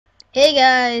Hey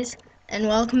guys, and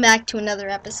welcome back to another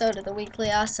episode of the Weekly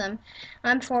Awesome.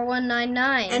 I'm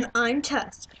 4199, And I'm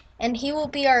Tusk. and he will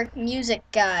be our music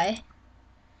guy.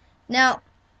 Now,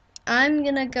 I'm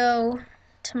gonna go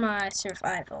to my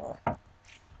survival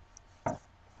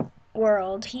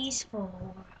world,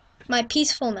 Peaceful. my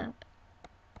peaceful map.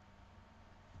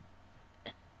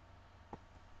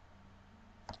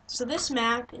 So this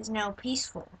map is now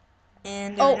peaceful.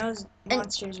 And there are no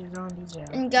monsters or zombies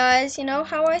out. And guys, you know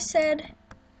how I said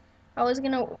I was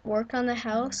gonna work on the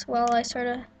house? Well, I sort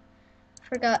of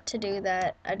forgot to do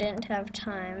that. I didn't have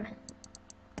time.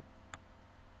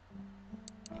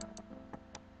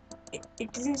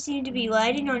 It doesn't seem to be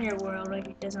lighting on your world like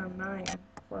it does on mine.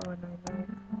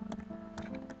 4199.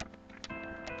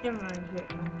 Never mind, here it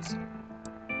comes.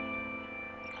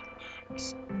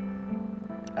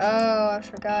 Oh, I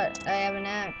forgot I have an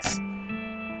axe.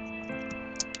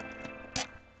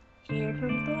 Here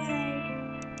comes the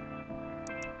light.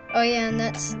 Oh yeah, and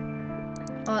that's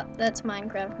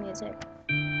Minecraft music.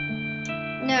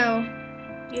 Now,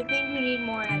 Do you think we need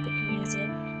more epic music?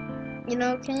 you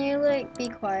know, can you be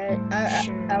quiet?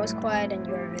 Sure. I was quiet in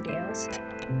your videos.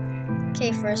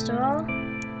 Okay, first of all,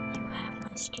 You have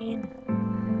my skin.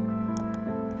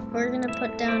 we're gonna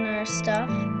put down our stuff.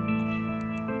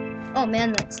 Oh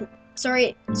man, that's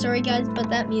sorry guys, but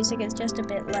that music is just a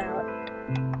bit loud.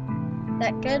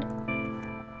 That good?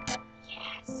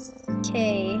 Yes.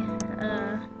 Okay,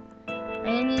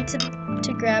 I need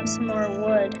to grab some more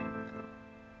wood.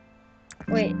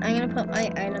 Wait, I'm gonna put my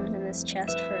items in this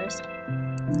chest first,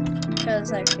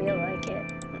 because I feel like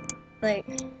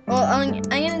it. Well, I'm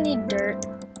gonna need dirt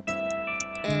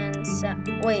and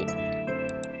wait.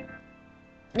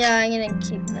 Yeah, I'm gonna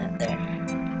keep that there.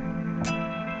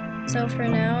 So for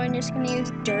now, I'm just gonna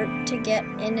use dirt to get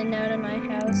in and out of my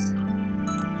house.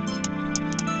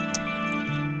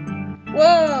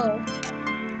 Whoa!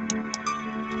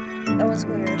 That was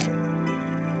weird.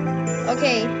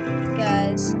 Okay,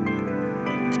 guys.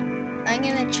 I'm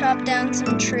gonna chop down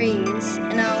some trees,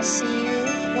 and I'll see you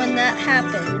when that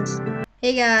happens.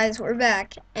 Hey guys, we're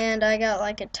back, and I got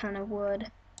like a ton of wood.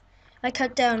 I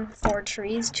cut down 4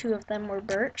 trees, 2 of them were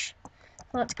birch.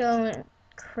 Let's go and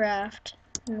craft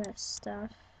this stuff.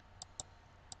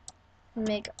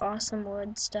 Make awesome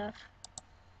wood stuff.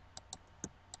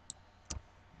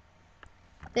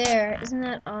 There, isn't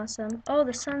that awesome? Oh,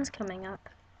 the sun's coming up.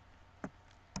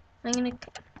 I'm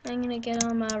gonna get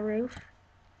on my roof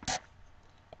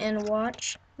and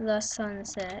watch the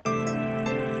sunset.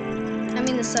 I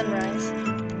mean the sunrise.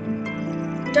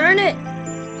 Darn it!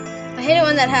 I hate it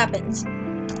when that happens.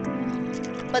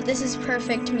 But this is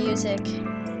perfect music.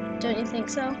 Don't you think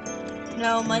so?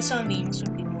 No, my son Venus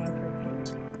would be more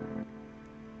perfect.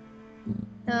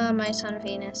 My son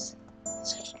Venus.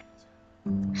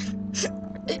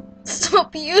 So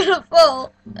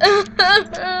beautiful!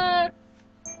 I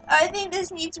think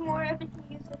this needs more epic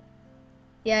music.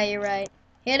 Yeah, you're right.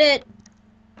 Hit it!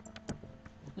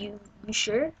 You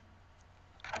sure?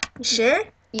 You sure?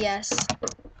 Yes.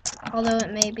 Although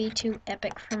it may be too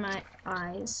epic for my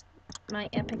eyes. My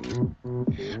epic.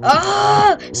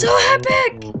 Oh! So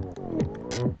epic!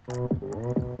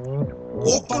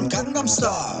 Open Gangnam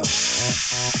Style.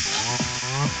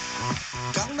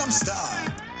 Gangnam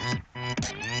Style.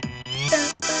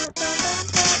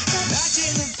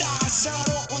 낮에는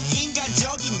따사로운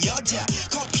인간적인 여자.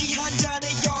 커피 한 잔에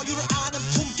여유를 아는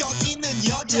품격 있는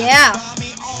여자. Yeah.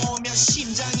 밤이 오면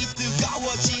심장이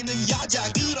뜨거워지는 여자.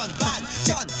 그런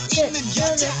반전 있는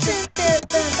여자.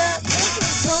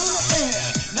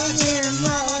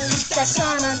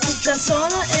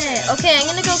 Okay, I'm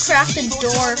gonna go craft a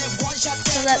door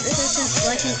so that this isn't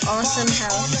like an awesome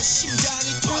house.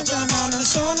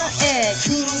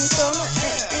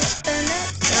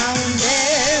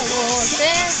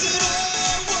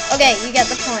 Okay, you get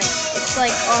the point. It's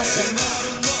like awesome.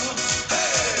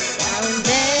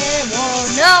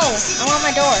 No! I want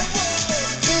my door.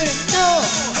 No!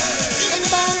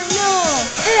 Anybody know?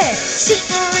 Hey!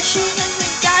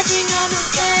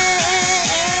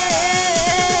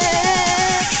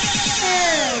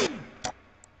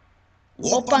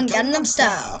 Open Gangnam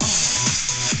Style.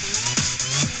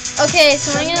 Okay,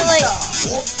 so I'm gonna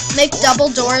make double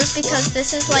doors because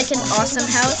this is like an awesome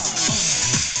house.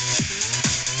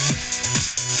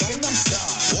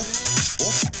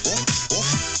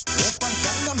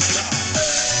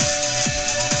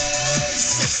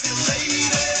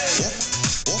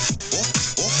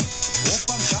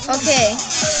 Okay,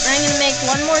 I'm gonna make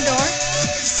one more door.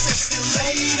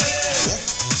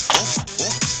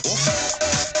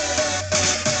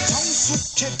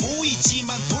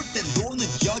 보이지만 돌 땐 노는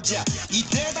여자.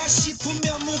 이때다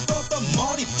싶으면 묶었던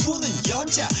머리 푸는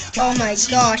Oh my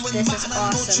gosh, this is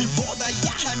awesome.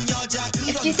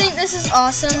 If you think this is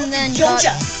awesome, then God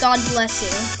bless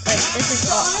you. Like, this is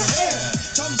awesome.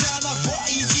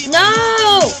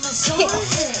 No!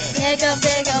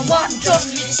 내가 왔죠.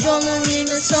 저는 이미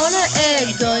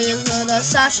선어에 너다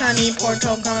사샤니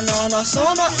포토카노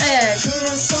선어에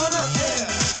그런 선어에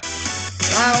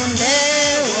가운데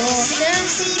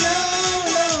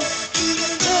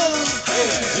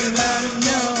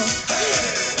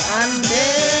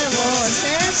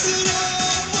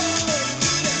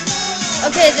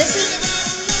Okay, this is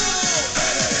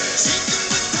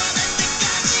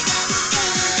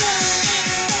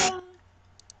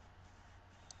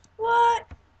What?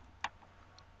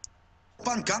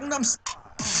 Gangnam Style.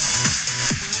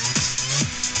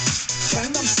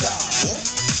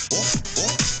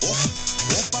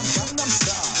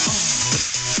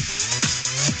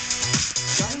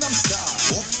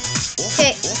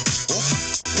 okay.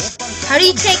 How do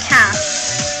you take half?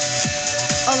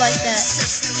 Oh, like that.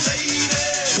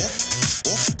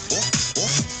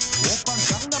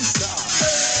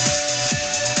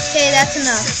 Okay, that's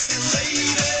enough.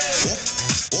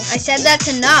 I said that's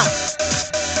enough.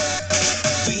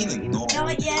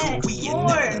 Not yet.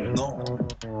 More.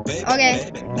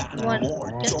 Okay,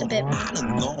 just a bit more.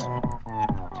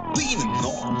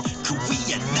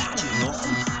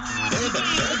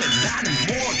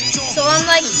 So I'm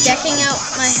like decking out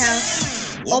my house.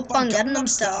 Oppan Gangnam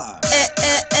Style.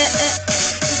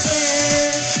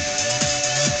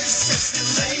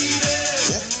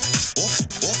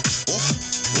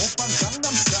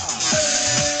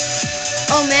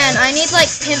 Oh man, I need like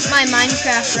pimp my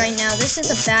Minecraft right now. This is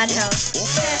a bad house.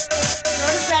 Not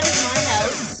as bad as my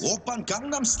house. Oppan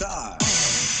Gangnam Style.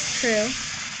 True.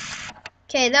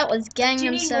 Okay, that was Do you Gangnam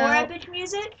need more Style epic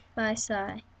music? by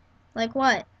Psy. Like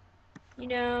what? You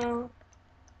know,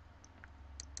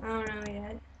 I don't know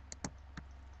yet.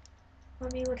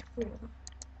 Let me look through.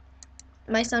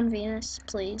 My son Venus,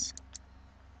 please.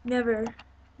 Never.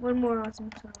 One more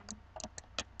awesome song.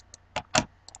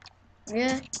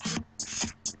 Yeah.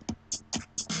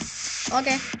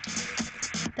 Okay.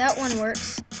 That one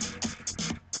works.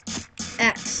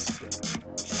 X.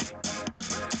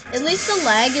 At least the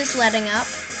lag is letting up.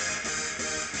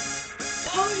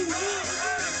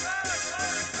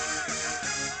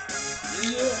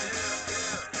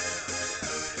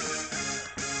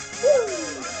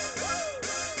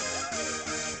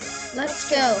 Let's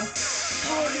go.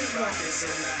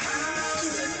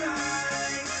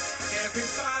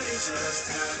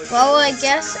 Well, I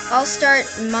guess I'll start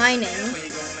mining.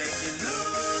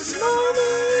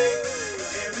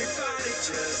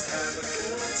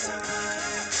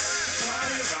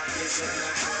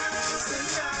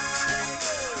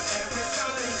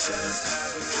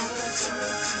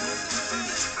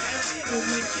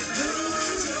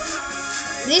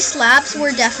 These slabs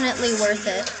were definitely worth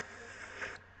it.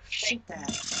 Shake that.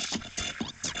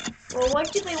 Well,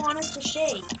 what do they want us to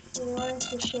shake? They want us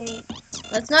to shake.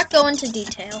 Let's not go into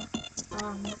detail.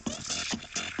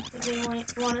 Do they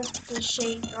want us to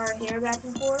shake our hair back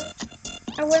and forth?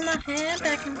 I wear my hair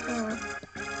back and forth.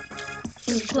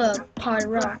 In the club, party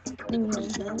rock.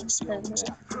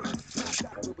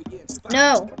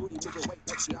 No.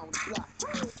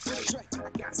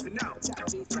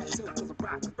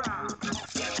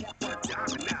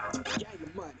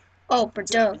 Oh,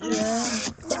 production.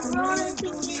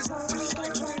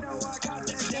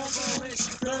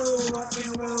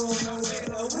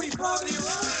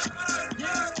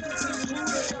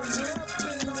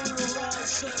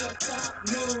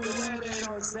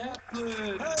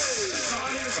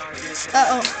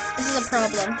 Uh-oh, this is a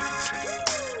problem.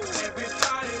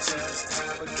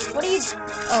 What are you...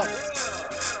 Oh.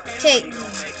 Okay,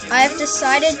 I have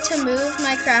decided to move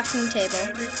my crafting table.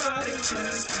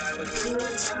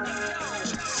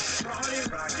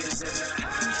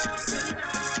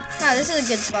 Ah, this is a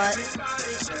good spot.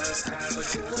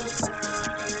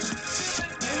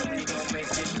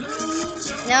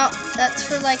 Now, that's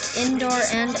for like indoor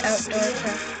and outdoor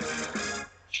craft.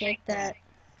 Like that.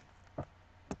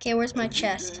 Okay, where's my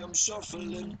chest?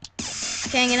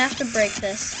 Okay, I'm gonna have to break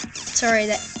this.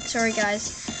 Sorry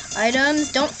guys.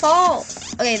 Items, don't fall!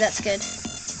 Okay, that's good.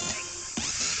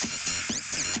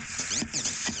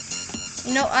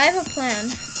 You know, I have a plan.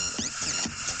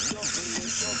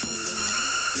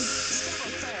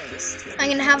 I'm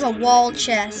gonna have a wall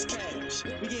chest.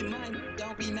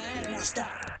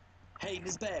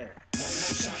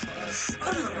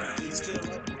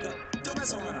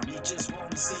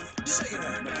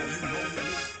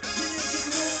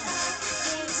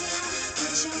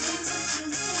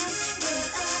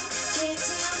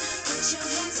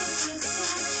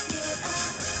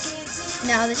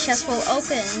 Now the chest will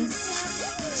open.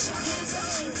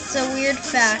 It's a weird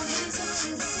fact.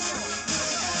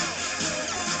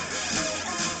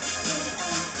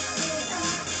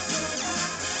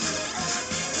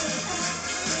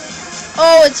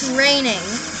 Oh, it's raining.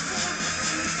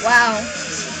 Wow.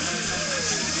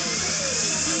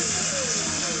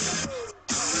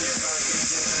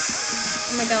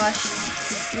 Oh my gosh.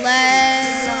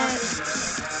 Let's...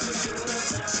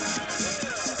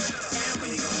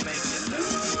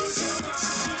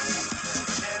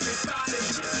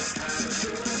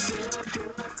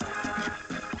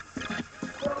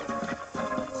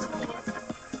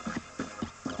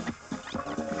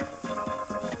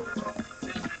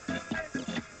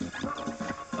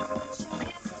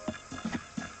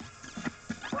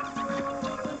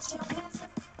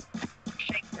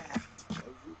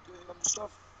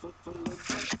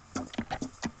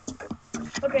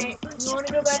 Okay, you want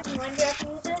to go back to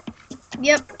Minecraft music?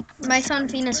 Yep. My son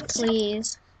Venus,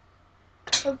 please.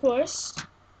 Of course.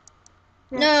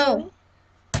 No.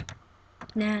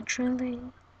 Naturally.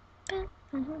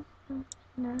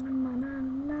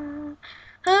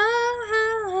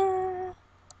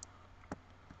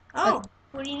 Oh,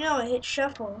 what do you know? I hit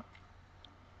shuffle.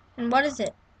 And what is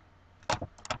it?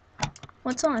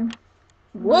 What's on?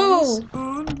 Whoa! Whoa!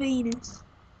 On Venus.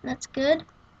 That's good.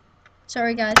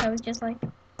 Sorry guys, I was just like...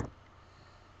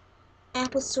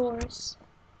 Applesauce.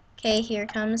 Okay, here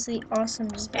comes the awesome...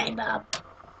 Bang Bob.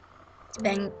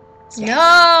 Bang. Spang No,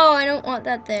 Bob. I don't want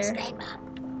that there. Spang Bob.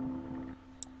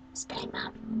 Spang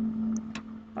Bob.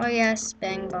 Oh yes,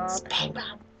 Bang Bob. Spang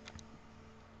Bob.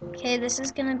 Okay, this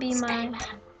is gonna be my Spang Bob.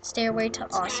 stairway to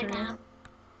Spang awesomeness.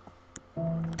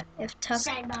 Bob. If Tusk...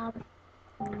 Spang Bob.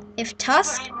 If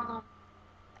Tusk... Spang Bob.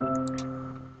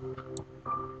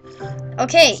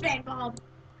 Okay, Spang Bob.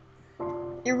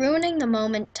 you're ruining the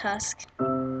moment, Tusk.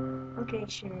 Okay,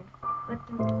 sure. Let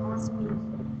the awesome music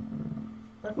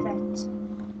affect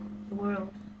the world.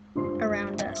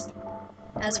 Around us.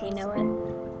 As we know it.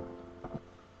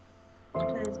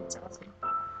 Because it's awesome.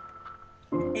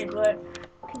 And what?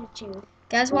 Pikachu.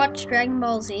 Guys, watch Dragon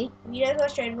Ball Z. If you guys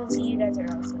watch Dragon Ball Z, you guys are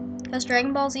awesome. Because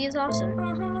Dragon Ball Z is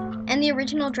awesome. And the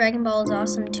original Dragon Ball is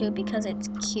awesome too because it's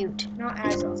cute. Not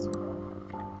as awesome.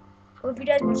 Well, if you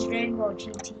guys watch Dragon Ball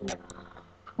GT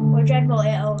or Dragon Ball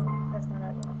AL, that's not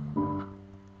as awesome.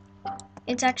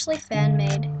 It's actually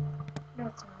fan-made. No,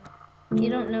 it's not. You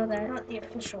don't know that. Not the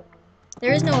official one.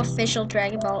 There is no official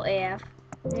Dragon Ball AF.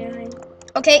 Really?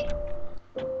 Okay.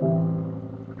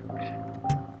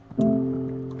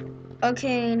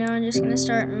 Okay, now I'm just gonna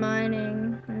start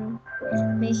mining and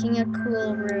making a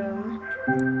cool room.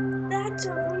 That's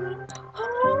a room.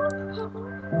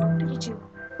 Pikachu.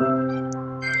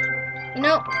 You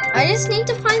know, I just need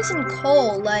to find some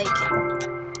coal. Like,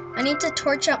 I need to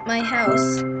torch up my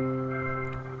house.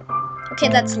 Okay,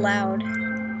 that's loud.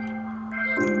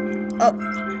 Oh.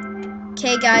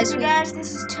 Okay, guys. So guys,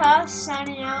 this is Tuff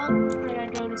signing out. I gotta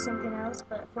go to something else,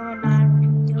 but for now, we're gonna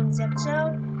be doing this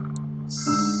episode.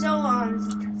 So long.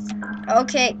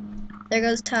 Okay, there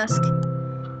goes Tusk.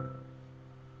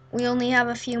 We only have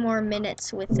a few more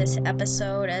minutes with this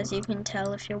episode, as you can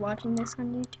tell if you're watching this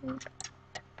on YouTube.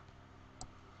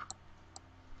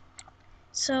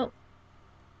 So,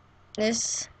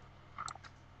 this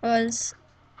was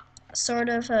sort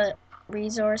of a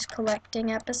resource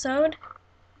collecting episode.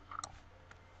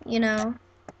 You know,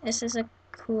 this is a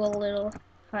cool little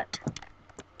hut.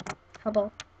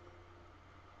 Hubble.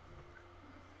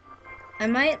 I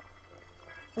might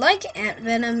like Ant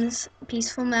Venom's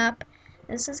peaceful map.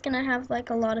 This is gonna have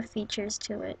like a lot of features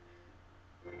to it.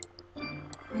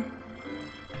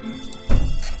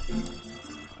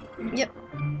 Yep,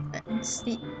 that's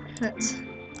the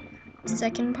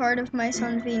second part of my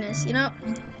son Venus. You know,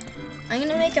 I'm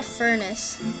gonna make a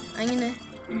furnace. I'm gonna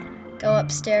go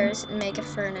upstairs and make a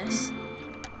furnace.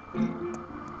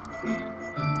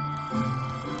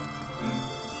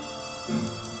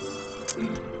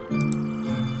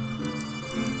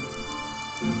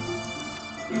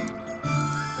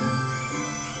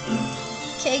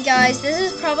 Okay guys, this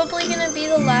is probably gonna be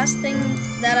the last thing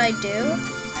that I do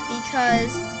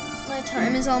because my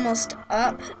time is almost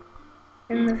up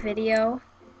in the video.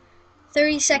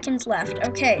 30 seconds left.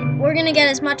 Okay, we're gonna get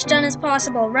as much done as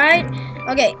possible, right?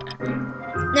 Okay.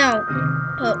 Now,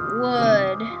 put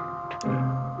wood.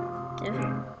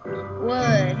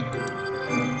 Wood.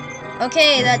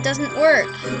 Okay, that doesn't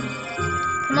work.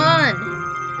 Come on.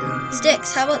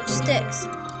 Sticks. How about sticks?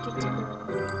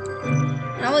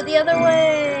 How about the other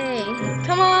way?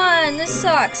 Come on, this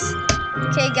sucks.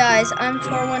 Okay, guys, I'm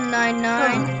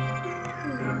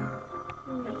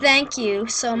 4199. Thank you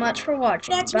so much for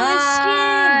watching. That's my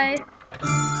Bye. skin.